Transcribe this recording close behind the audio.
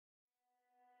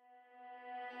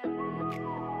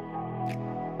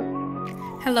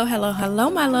Hello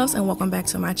my loves, and welcome back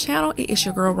to my channel. It is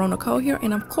your girl Rona Cole here,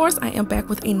 and of course I am back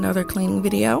with another cleaning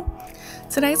video.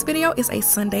 Today's video is a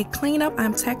Sunday cleanup.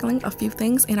 I'm tackling a few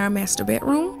things in our master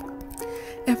bedroom.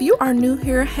 If you are new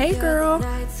here, hey girl,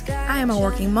 I am a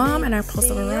working mom and I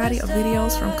post a variety of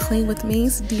videos from clean with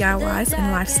me's, DIYs,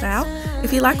 and lifestyle.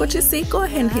 If you like what you see, go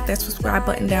ahead and hit that subscribe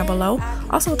button down below.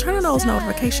 Also turn on those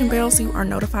notification bells so you are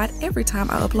notified every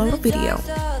time I upload a video.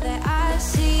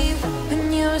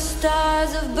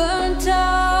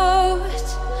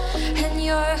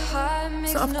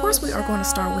 So of course we are going to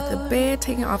start with the bed,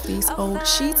 taking off these old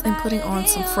sheets and putting on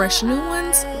some fresh new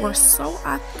ones, or so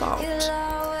I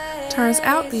thought. Turns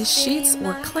out these sheets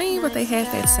were clean, but they had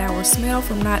that sour smell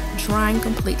from not drying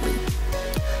completely.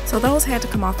 So those had to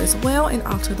come off as well, and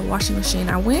off to the washing machine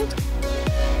I went.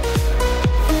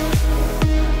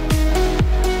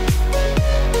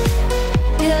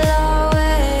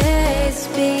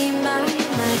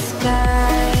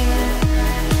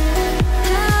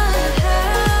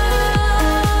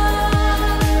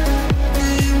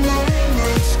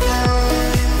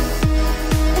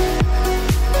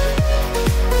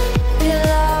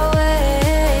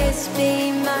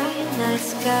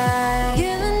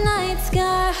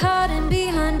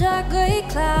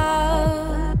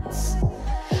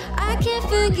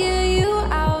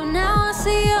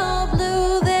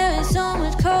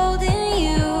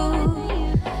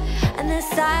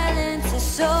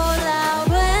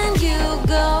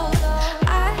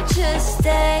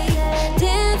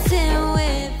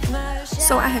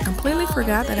 So I had completely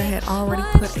forgot that I had already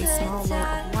put a small load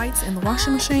of whites in the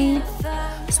washing machine.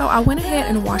 So I went ahead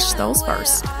and washed those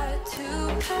first.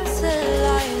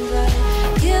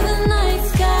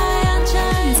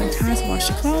 Using Tide to wash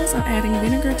your clothes, I'm adding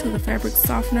vinegar to the fabric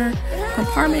softener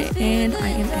compartment, and I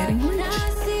am adding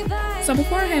bleach. So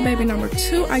before I had baby number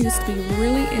 2, I used to be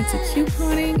really into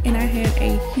couponing, and I had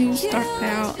a huge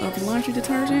stockpile of laundry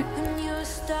detergent.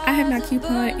 I have not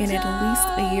couponed in at least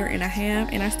a year and a half,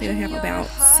 and I still have about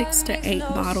 6 to 8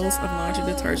 bottles of laundry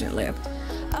detergent left.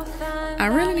 I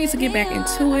really need to get back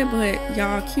into it, but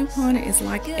y'all, couponing is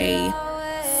like a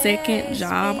second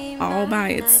job all by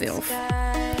itself.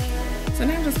 So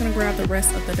now I'm just going to grab the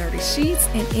rest of the dirty sheets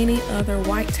and any other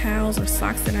white towels or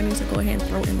socks that I need to go ahead and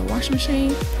throw in the washing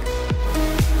machine.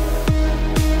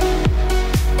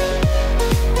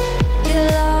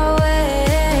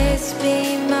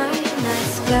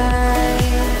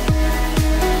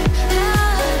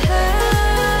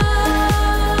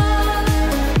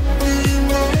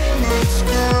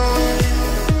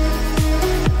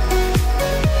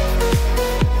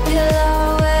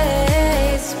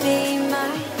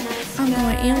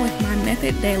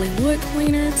 Daily wood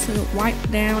cleaner to wipe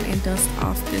down and dust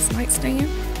off this nightstand.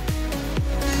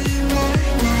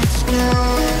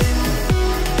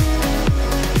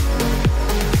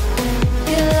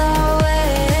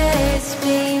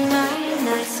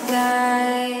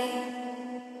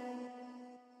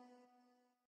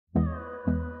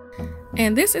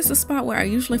 And this is the spot where I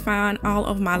usually find all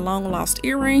of my long lost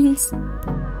earrings.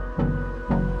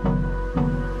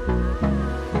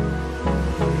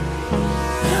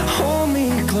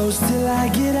 Till I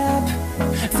get up,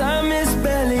 time is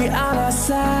barely on our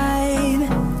side.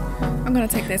 I'm gonna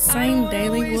take that same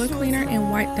daily wood cleaner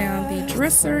and wipe down the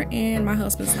dresser and my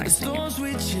husband's nightstand.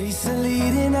 We chase are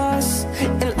leading us,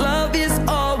 and love is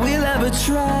all we'll ever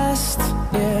trust.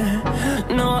 Yeah,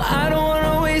 no, I don't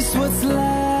wanna waste what's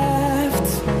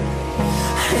left.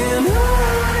 And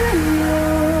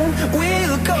on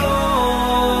we'll go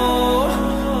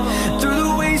through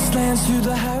the wastelands, through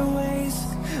the highways.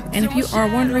 And if you are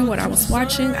wondering what I was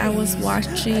watching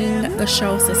the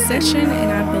show Succession, and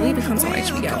I believe it comes on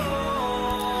HBO.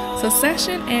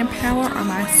 Succession and Power are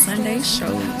my Sunday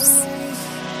shows.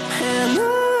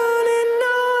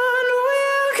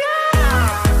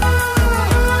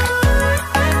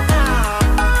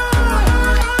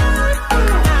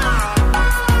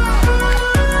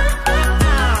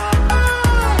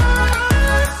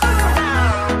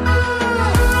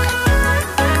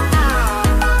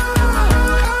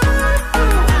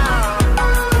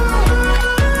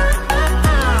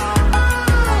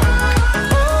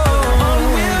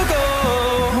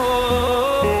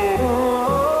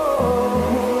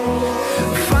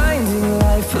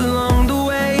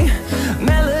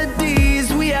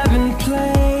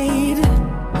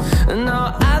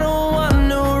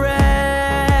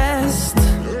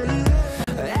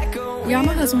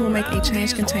 Will make a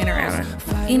change container out of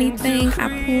anything. I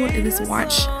pulled this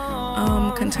watch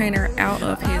container out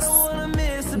of his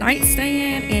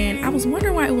nightstand, and I was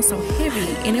wondering why it was so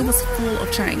heavy, and it was full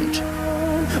of change.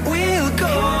 We'll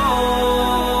go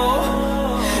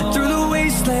through the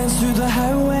wastelands, through the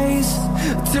highways.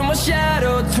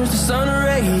 turns to sun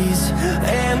rays,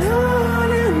 and on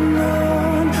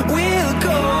we'll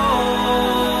go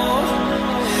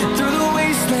through the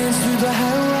wastelands, through the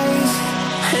highways,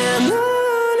 and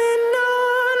on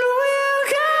we'll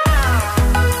go.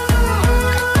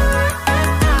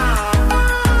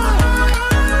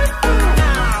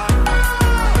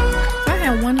 I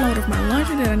had one load of my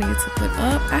laundry that I needed to put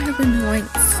up. I have been doing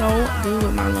so good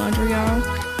with my laundry, y'all.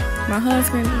 My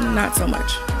husband, not so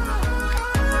much.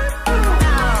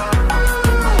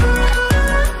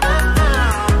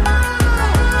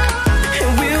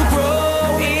 And we'll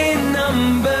grow in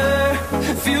number,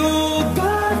 fueled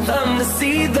by them to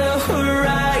see the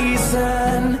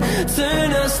horizon,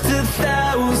 turn us to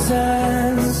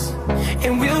thousands.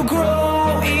 And we'll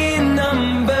grow in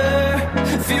number,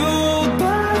 fueled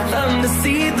by them to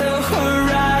see the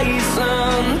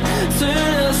horizon,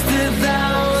 turn us to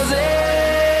thousands.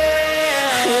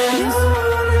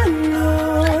 And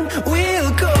on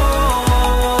we'll go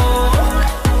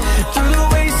through the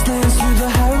wastelands, through the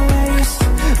highways,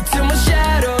 till my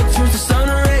shadow turns to sun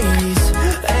rays.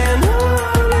 And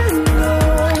on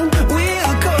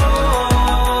we'll go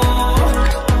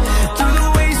through the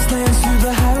wastelands, through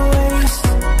the highways,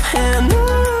 and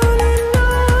on we'll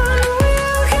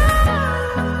go.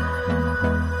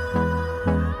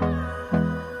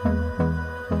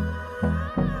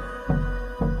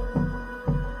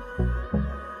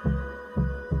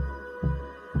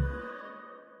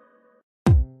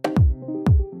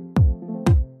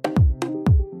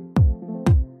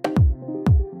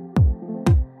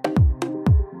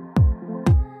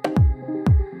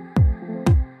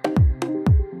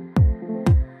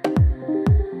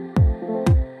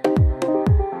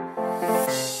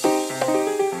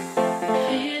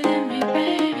 Feeling me,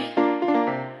 baby.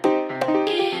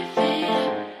 Give it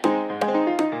up.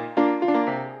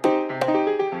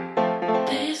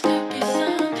 This could be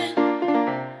something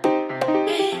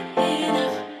big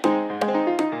enough.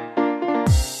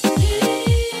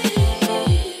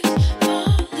 Leaves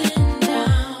falling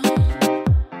down.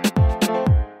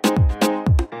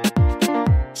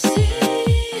 See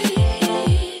me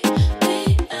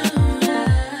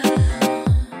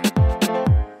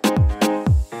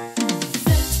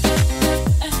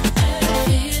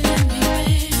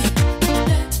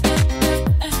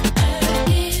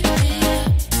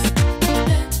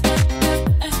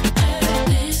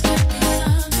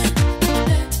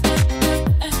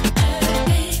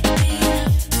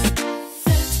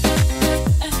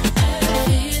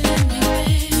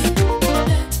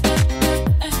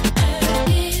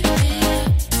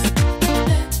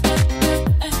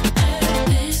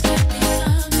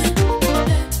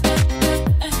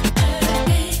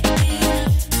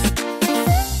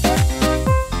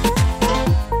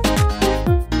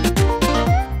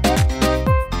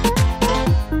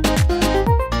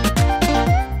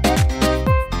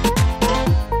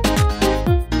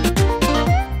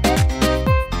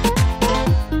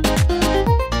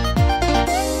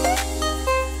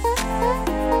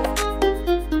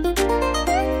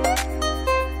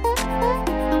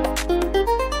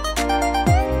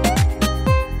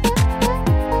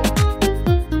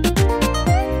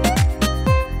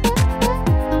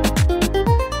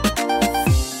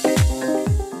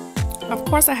Of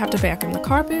course, I have to vacuum the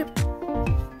carpet.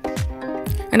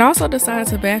 And also decided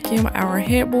to vacuum our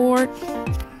headboard.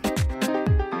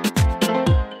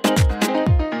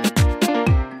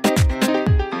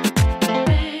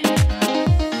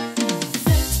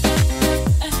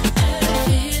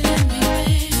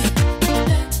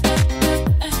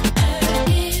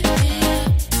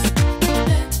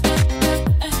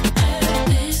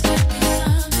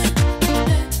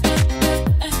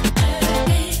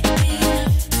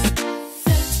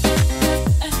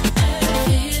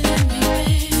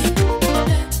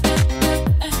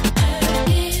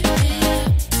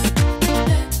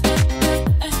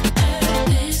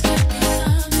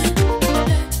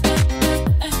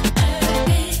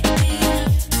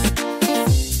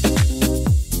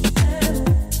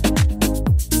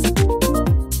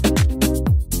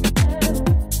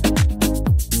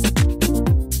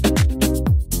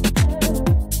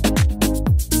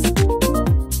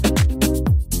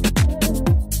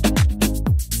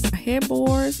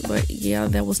 Headboards, but yeah,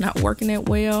 that was not working that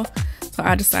well, so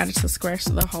I decided to scratch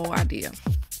the whole idea.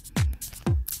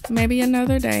 Maybe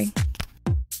another day.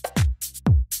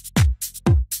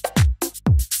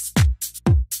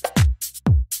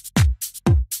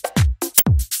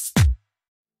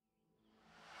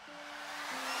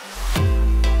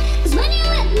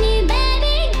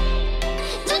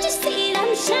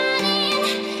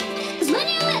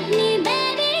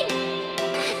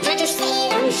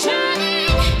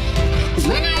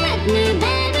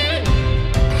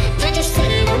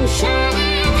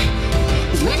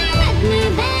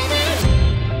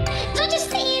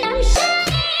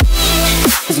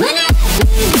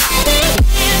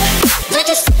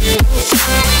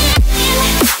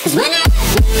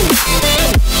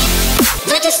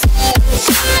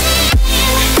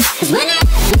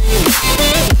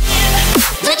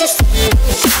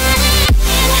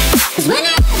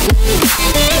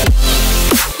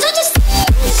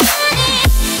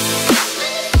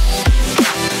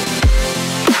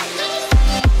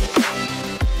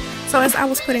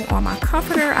 was putting on my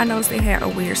comforter, I noticed it had a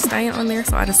weird stain on there,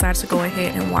 so I decided to go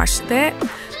ahead and wash that.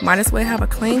 Might as well have a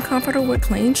clean comforter with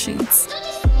clean sheets.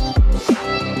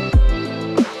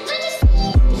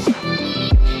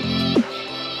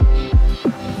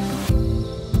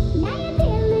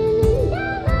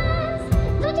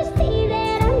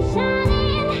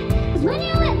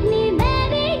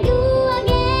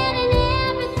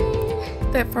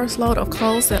 That first load of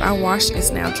clothes that I washed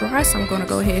is now dry, so I'm going to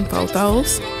go ahead and fold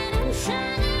those.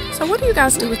 So what do you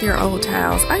guys do with your old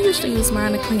towels? I usually use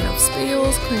mine to clean up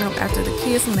spills, clean up after the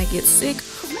kids when they get sick,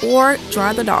 or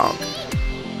dry the dog.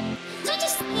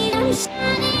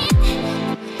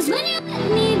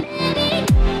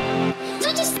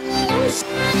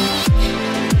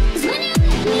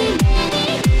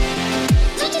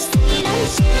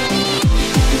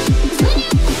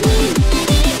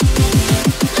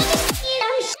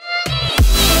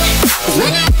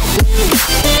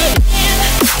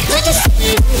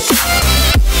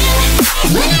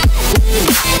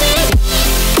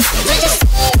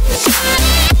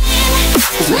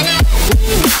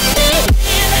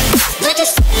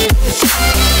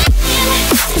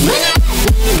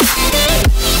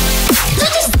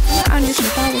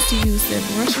 To use that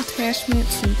brush attachment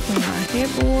to clean my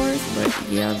headboards, but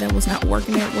yeah, that was not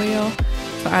working that well,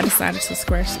 so I decided to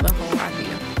scratch the whole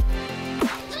idea.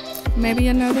 Maybe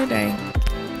another day.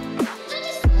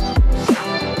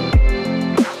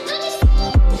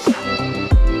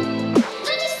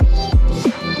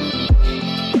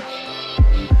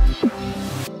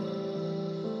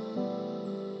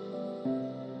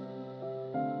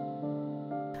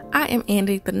 I am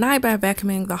ending the night by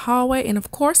vacuuming the hallway and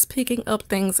of course picking up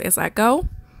things as I go.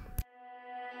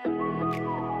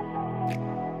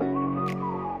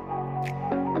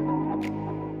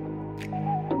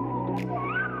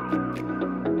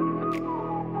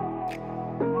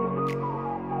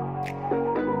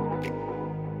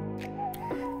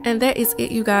 And that is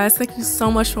it, you guys. Thank you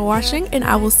so much for watching, and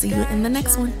I will see you in the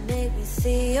next one.